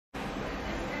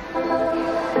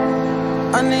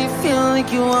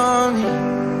think you want me,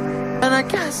 and I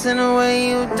guess in a way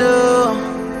you do.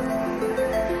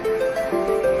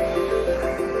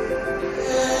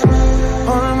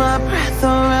 Holding my breath,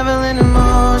 unraveling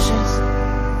emotions.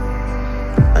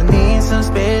 I need some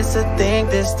space to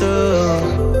think this through.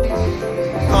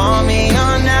 Call me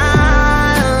all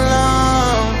night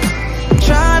long,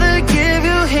 try to give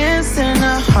you hints and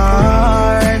a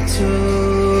heart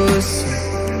to see.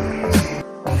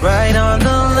 Right on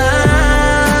the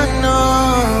line, no,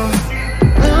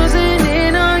 losing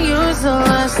it on you's the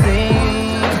last thing.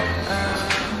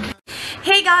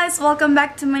 Hey guys! Welcome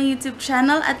back to my YouTube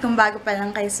channel. At kung bago pa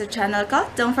lang kayo sa channel ko,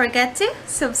 don't forget to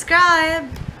subscribe!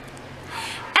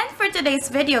 And for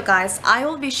today's video guys, I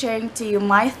will be sharing to you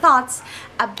my thoughts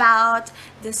about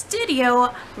the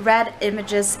studio Red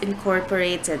Images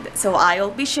Incorporated. So I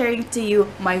will be sharing to you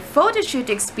my photo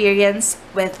shoot experience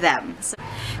with them. So,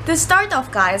 to start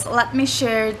off guys, let me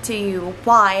share to you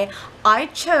why I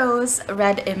chose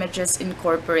Red Images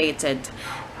Incorporated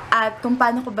at kung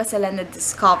paano ko ba sila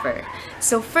na-discover.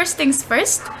 So first things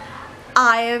first,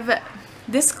 I've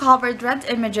discovered Red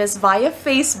Images via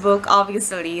Facebook,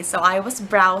 obviously. So I was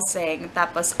browsing,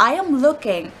 tapos I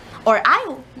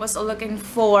was looking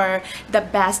for the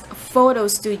best photo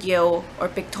studio or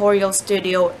pictorial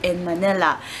studio in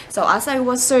Manila. So as I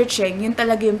was searching, yun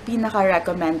talaga yung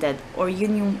pinaka-recommended, or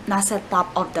yun yung nasa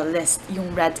top of the list,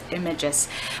 yung Red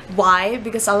Images. Why?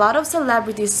 Because a lot of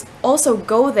celebrities also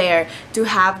go there to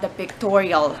have the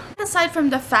pictorial. Aside from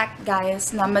the fact,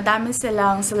 guys, na madami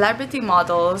silang celebrity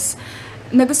models,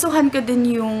 nagustuhan ko din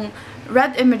yung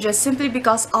Red Images simply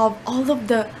because of all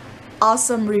of the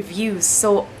awesome reviews.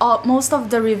 So most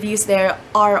of the reviews there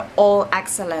are all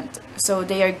excellent. So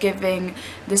they are giving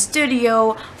the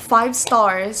studio 5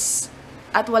 stars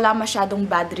at wala masyadong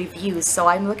bad reviews.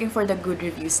 So I'm looking for the good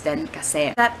reviews then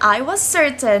kasi. That I was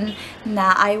certain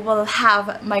na I will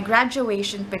have my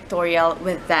graduation pictorial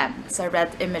with them sa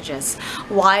Red Images.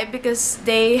 Why? Because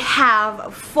they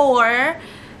have 4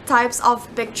 types of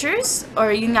pictures,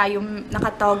 or yun nga, yung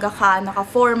nakatoga ka,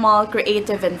 naka-formal,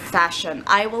 creative, and fashion.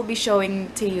 I will be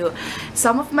showing to you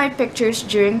some of my pictures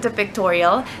during the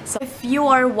pictorial. So if you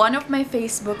are one of my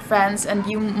Facebook friends and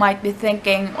you might be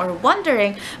thinking or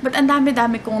wondering, but ang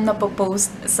dami-dami kong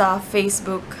napopost sa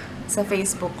Facebook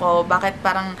ko, bakit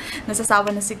parang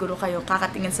nasasawa na siguro kayong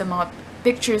kakatingin sa mga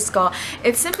pictures ko?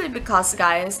 It's simply because,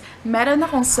 guys, meron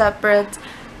akong separate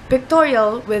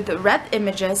pictorial with Red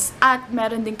Images at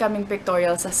meron din kaming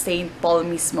pictorial sa St. Paul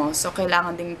mismo. So,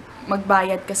 kailangan din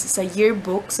magbayad kasi sa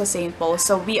yearbook sa St. Paul.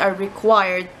 So, we are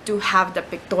required to have the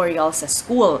pictorial sa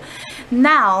school.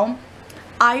 Now,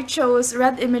 I chose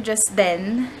Red Images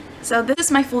then. So, this is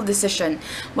my full decision.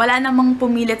 Wala namang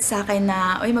pumilit sa akin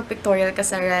na, oy, mag-pictorial ka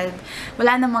sa Red.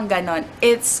 Wala namang ganon.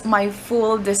 It's my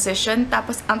full decision.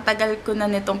 Tapos, ang tagal ko na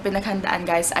nitong pinaghandaan,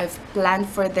 guys. I've planned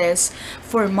for this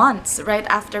for months. Right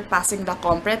after passing the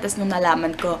compre, tapos nung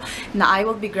nalaman ko na I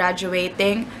will be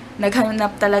graduating,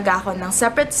 naghanap talaga ako ng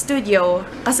separate studio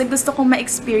kasi gusto kong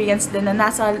ma-experience din na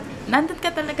nandun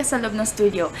ka talaga sa loob ng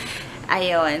studio.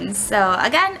 Ayun. So,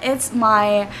 again, it's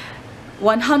my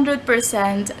 100%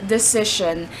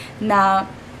 decision na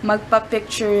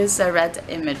magpa-picture sa Red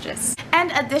Images. And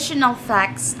additional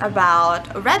facts about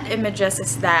Red Images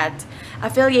is that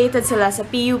affiliated sila sa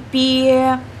PUP,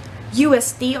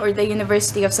 UST, or the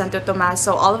University of Santo Tomas.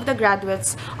 So all of the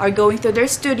graduates are going to their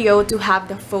studio to have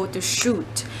the photo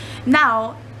shoot.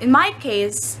 Now, in my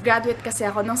case, graduate kasi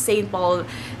ako ng St. Paul.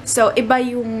 So iba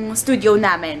yung studio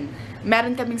namin.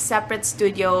 Meron kaming separate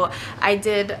studio. I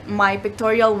did my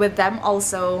pictorial with them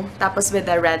also, tapos with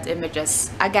the Red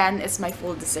Images. Again, it's my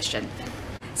full decision.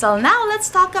 So now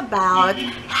let's talk about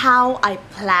how I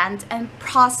planned and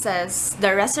processed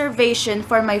the reservation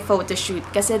for my photo shoot.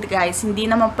 Kasi guys, hindi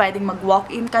naman pwedeng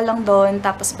mag-walk-in ka lang doon,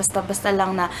 tapos basta-basta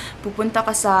lang na pupunta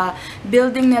ka sa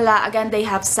building nila. Again, they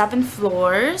have 7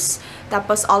 floors.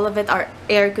 Tapos all of it are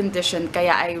air-conditioned.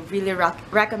 Kaya I really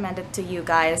recommend it to you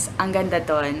guys. Ang ganda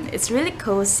doon. It's really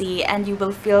cozy and you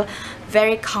will feel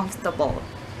very comfortable.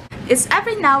 It's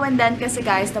every now and then kasi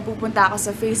guys, napupunta ako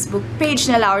sa Facebook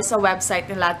page nila or sa website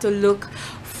nila to look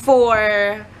for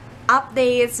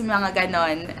updates, mga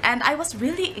ganon. And I was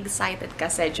really excited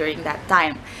kasi during that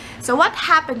time. So what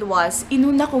happened was,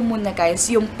 inuna ko muna guys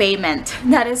yung payment.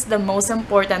 That is the most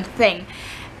important thing.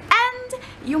 And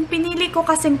yung pinili ko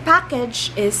kasing package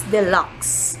is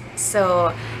deluxe. So,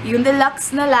 yung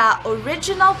deluxe nila,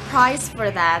 original price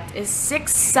for that is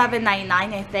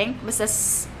 6,799 I think. Basta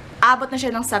abot na siya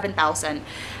ng 7,000.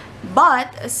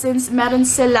 But, since meron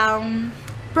silang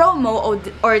promo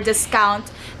or discount,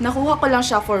 nakuha ko lang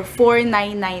siya for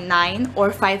 4,999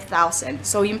 or 5,000.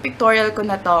 So, yung pictorial ko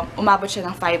na to, umabot siya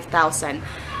ng 5,000.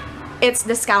 It's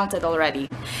discounted already.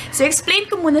 So, explain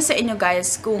ko muna sa inyo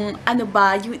guys kung ano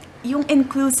ba yung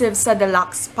inclusive sa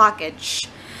deluxe package.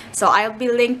 So, I'll be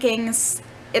linking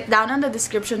it down in the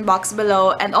description box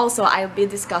below, and also I'll be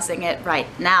discussing it right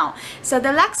now. So,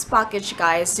 deluxe package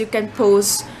guys, you can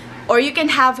post or you can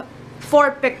have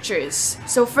 4 pictures.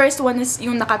 So, first one is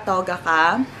yung nakatoga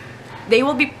ka. They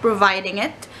will be providing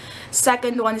it.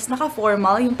 Second one is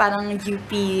naka-formal, yung parang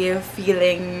UP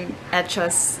feeling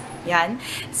etchos. Yan.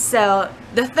 So,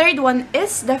 the third one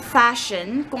is the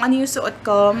fashion. Kung ano yung suot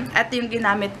ko, ito yung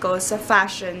ginamit ko sa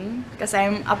fashion. Kasi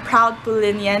I'm a proud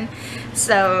Pulinian.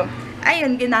 So,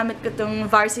 ayun, ginamit ko tong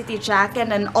varsity jacket.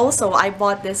 And also, I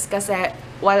bought this kasi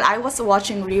while I was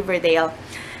watching Riverdale,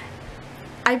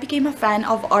 I became a fan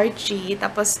of Archie.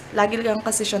 Tapos, lagi lang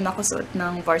kasi siya nakasuot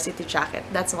ng varsity jacket.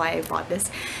 That's why I bought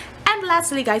this. And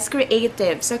lastly guys,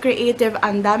 creative. So creative,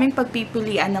 ang daming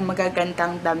pagpipilian ng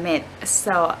magagandang damit.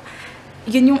 So,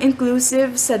 yun yung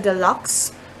inclusive sa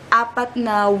deluxe. 4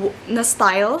 na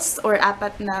styles or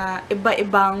 4 na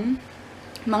iba-ibang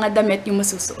mga damit yung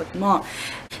masusuot mo.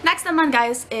 Next naman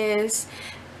guys is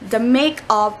the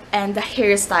makeup and the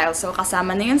hairstyle. So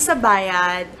kasama na yun sa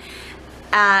bayad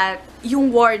at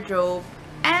yung wardrobe.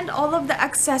 And all of the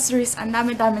accessories, ang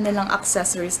dami-dami nilang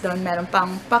accessories doon. Meron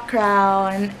pang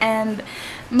pa-crown, and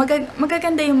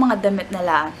magaganda yung mga damit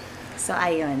nila. So,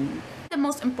 ayun. The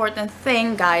most important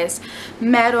thing, guys,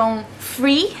 merong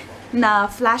free na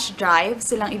flash drive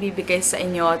silang ibibigay sa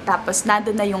inyo. Tapos,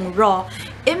 nandun na yung raw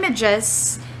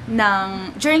images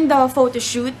during the photo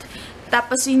shoot.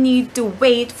 Tapos, you need to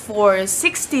wait for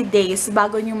 60 days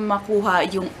bago nyo makuha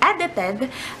yung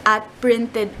edited at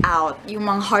printed out,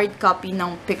 yung mga hard copy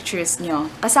ng pictures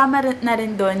nyo. Kasama na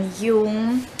rin doon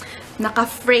yung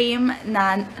naka-frame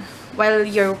na while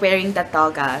you're wearing the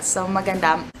toga. So,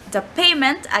 maganda. The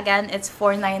payment, again, it's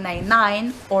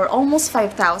 4,999 or almost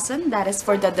 5,000. That is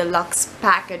for the deluxe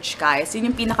package, guys.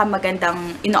 Yun yung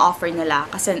pinakamagandang ino-offer nila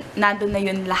kasi nandun na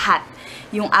yun lahat.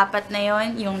 Yung 4 na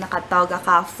yun, yung nakatoga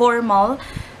ka, formal,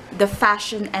 the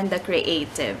fashion, and the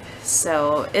creative.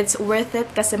 So, it's worth it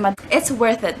kasi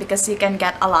because you can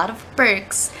get a lot of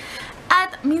perks.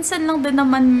 At minsan lang din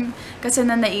naman kasi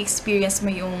na na-experience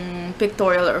mo yung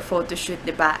pictorial or photoshoot,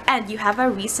 diba? And you have a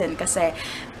reason kasi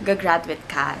gagraduate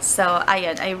ka. So,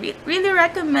 ayun, I really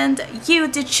recommend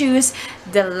you to choose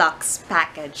deluxe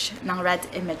package ng Red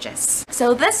Images.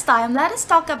 So, this time, let us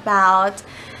talk about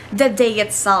the day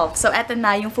itself. So, eto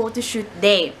na yung photoshoot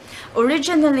day.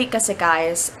 Originally kasi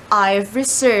guys, I've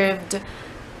reserved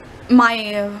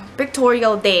my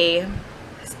pictorial day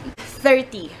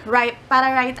 30, para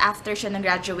right after siya ng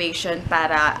graduation,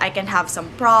 para I can have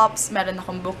some props, meron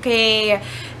akong bouquet,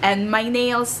 and my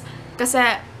nails,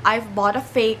 kasi I bought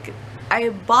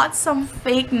some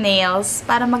fake nails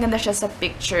para maganda siya sa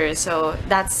picture. So,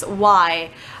 that's why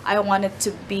I wanted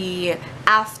to be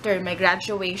after my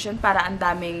graduation para ang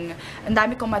dami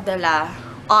kong madala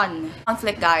on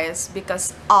conflict, guys,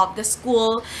 because of the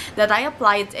school that I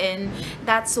applied in.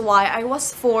 That's why I was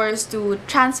forced to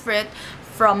transfer it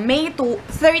from May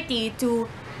 30 to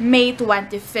May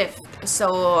 25th.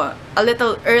 So, a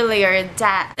little earlier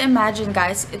that. Imagine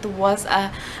guys, it was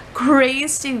a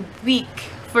crazy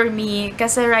week for me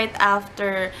kasi right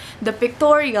after the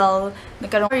pictorial,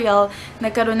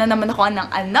 nagkaroon na naman ako ng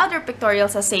another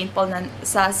pictorial sa St.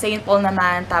 Paul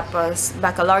naman, tapos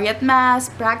baccalaureate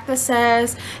mass,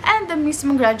 practices, and the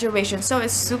mismong graduation. So,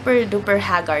 it's super duper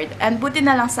haggard. And buti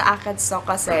na lang sa ACADSO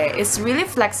kasi it's really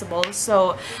flexible.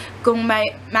 So, kung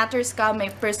may matters ka,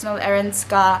 may personal errands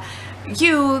ka,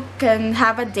 you can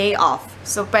have a day off.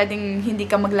 So, pwedeng hindi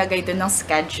ka maglagay dun ng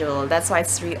schedule. That's why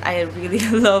I really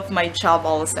love my job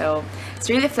also. It's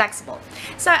really flexible.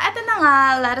 So, eto na nga,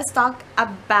 let us talk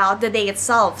about the day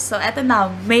itself. So, eto na,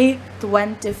 May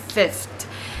 25th.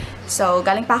 So,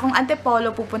 galing pa akong Antipolo,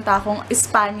 pupunta akong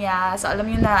Espanya. So, alam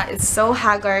niyo na, it's so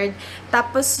haggard.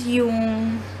 Tapos,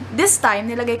 this time,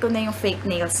 nilagay ko na yung fake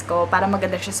nails ko para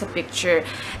maganda siya sa picture.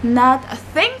 Not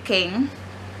thinking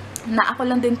na ako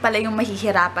lang din pala yung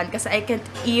mahihirapan kasi I can't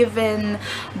even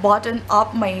button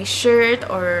up my shirt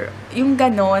or yung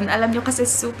ganon. Alam nyo kasi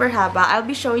super haba. I'll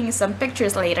be showing you some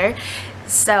pictures later.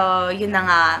 So, yun na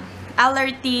nga.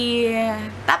 LRT.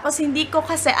 Tapos, hindi ko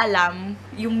kasi alam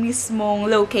yung mismong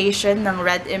location ng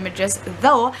Red Images.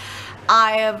 Though,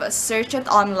 I've searched it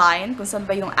online kung saan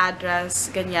ba yung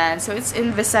address, ganyan. So, it's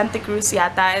in Vicente Cruz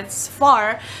yata. It's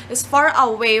far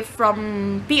away from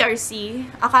PRC.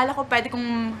 Akala ko pwede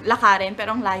kong lakarin,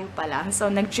 pero ang layo pala. So,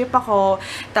 nag-jeep ako,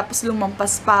 tapos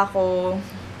lumampas pa ako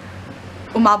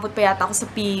umabot pa yata ako sa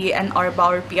PNR ba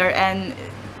or PRN,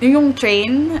 yung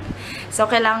train. So,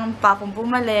 kailangan pa akong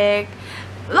bumalik.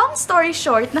 Long story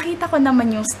short, nakita ko naman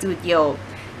yung studio.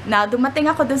 Now, dumating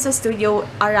ako dun sa studio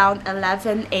around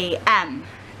 11 AM.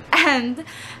 And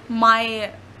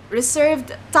my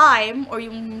reserved time, or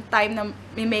yung time na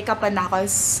may makeupan ako,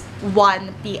 is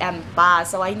 1 PM pa.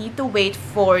 So, I need to wait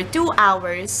for 2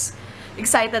 hours.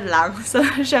 Excited lang. So,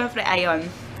 syempre, ayun.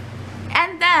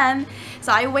 And then,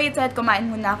 so I waited,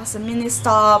 kumain muna ako sa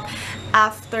mini-stop.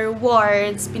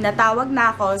 Afterwards, pinatawag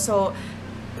na ako. So,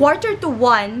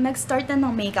 1:45, nag-start na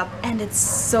ng makeup. And it's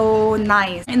so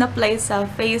nice. In-apply sa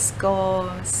face ko.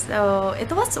 So,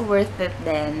 it was worth it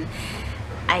then.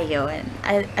 Ayun.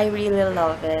 I really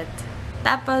love it.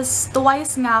 Tapos,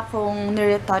 twice nga akong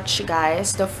niretouch,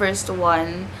 guys. The first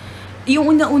one,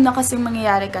 yung una-una kasing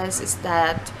mangyayari, guys, is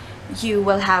that you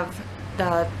will have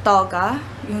the toga,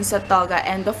 yung sa toga,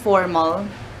 and the formal.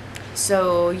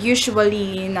 So,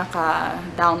 usually,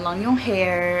 naka-down lang yung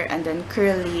hair, and then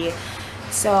curly.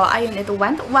 So, ayun, it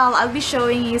went well. I'll be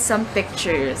showing you some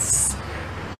pictures.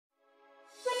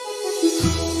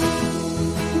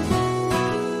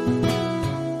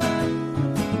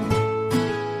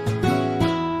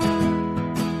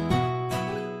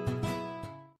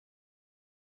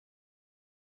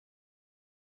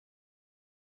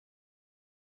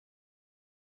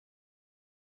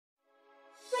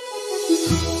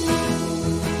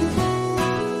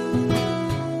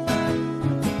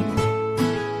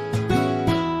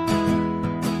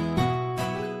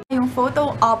 Yung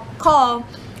photo op ko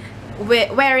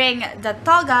wearing the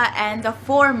toga and the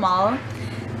formal.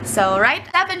 So, right,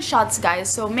 7 shots,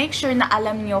 guys. So, make sure na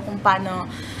alam nyo kung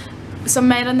paano. So,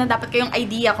 meron na dapat kayong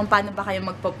idea kung paano ba kayo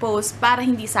magpo-pose para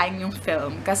hindi sayang yung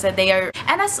film. Kasi they are...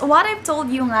 And as what I've told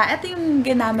you nga, ito yung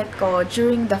ginamit ko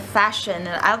during the fashion.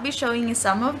 And I'll be showing you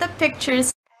some of the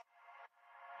pictures.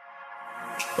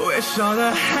 Wish all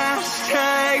the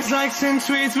hashtags, likes and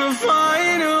tweets will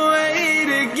find a way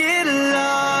to get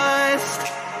lost.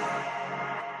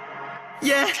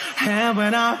 Yeah, and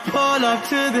when I pull up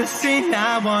to the scene,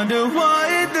 I wonder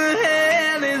what the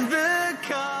hell is the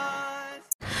cause.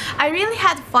 I really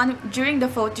had fun during the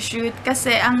photo shoot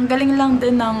kasi ang galing lang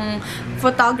din ng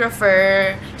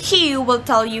photographer. He will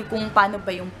tell you kung paano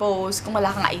ba yung pose, kung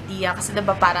wala kang idea. Kasi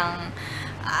diba parang,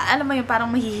 alam mo yung parang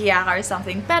mahihiya ka or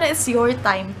something. Pero it's your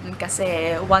time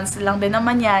kasi once lang din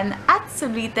naman yan at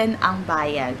sulitin ang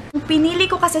bayad. Ang pinili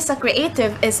ko kasi sa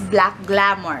creative is black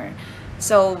glamour.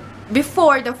 So,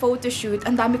 before the photo shoot,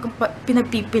 ang dami kong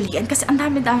pinagpipilian kasi ang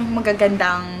dami-daming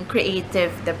magagandang creative,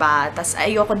 diba? Tas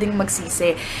ayoko ding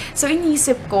magsisi. So,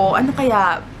 inisip ko, ano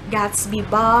kaya, Gatsby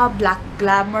ba, black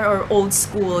glamour, or old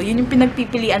school? Yun yung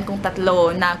pinagpipilian kong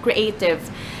tatlo na creative.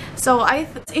 So,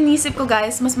 inisip ko,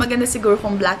 guys, mas maganda siguro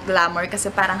kung black glamour kasi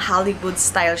parang Hollywood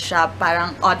style siya,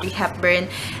 parang Audrey Hepburn.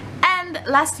 And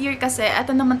last year kasi, ito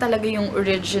naman talaga yung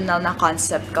original na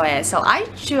concept ko eh. So, I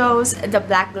chose the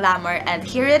black glamour and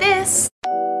here it is!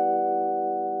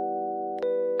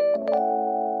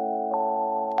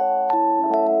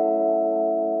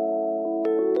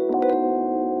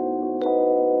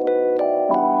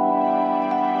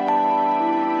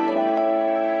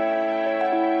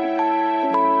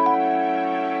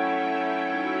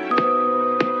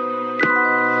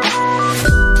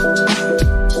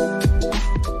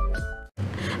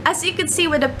 As you can see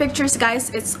with the pictures,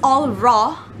 guys, it's all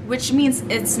raw, which means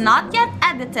it's not yet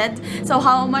edited. So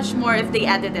how much more if they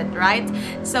edit it, right?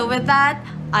 So with that,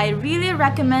 I really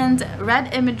recommend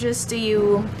Red Images to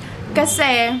you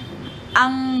kasi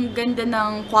ang ganda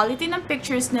ng quality ng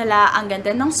pictures nila, ang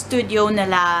ganda ng studio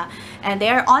nila, and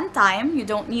they're on time. You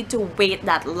don't need to wait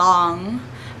that long.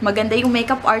 Maganda yung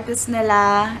makeup artist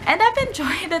nila, and I've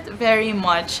enjoyed it very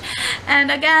much.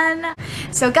 And again,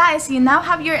 so guys, you now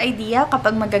have your idea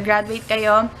kapag mag-graduate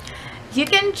kayo. You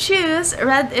can choose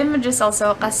Red Images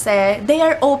also kasi they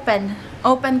are open.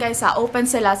 Open, guys, ha? Open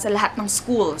sila sa lahat ng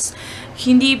schools.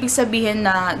 Hindi ibig sabihin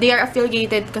na they are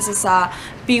affiliated kasi sa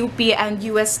PUP and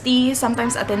UST,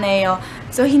 sometimes Ateneo.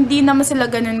 So, hindi naman sila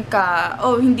ganun ka,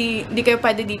 oh, hindi kayo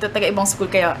pwede dito, taga-ibang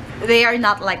school kayo. They are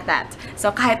not like that.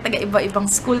 So, kahit taga-ibang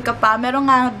school ka pa, meron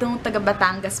nga doon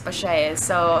taga-Batangas pa siya eh.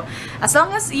 So, as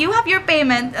long as you have your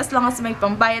payment, as long as may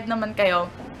pambayad naman kayo,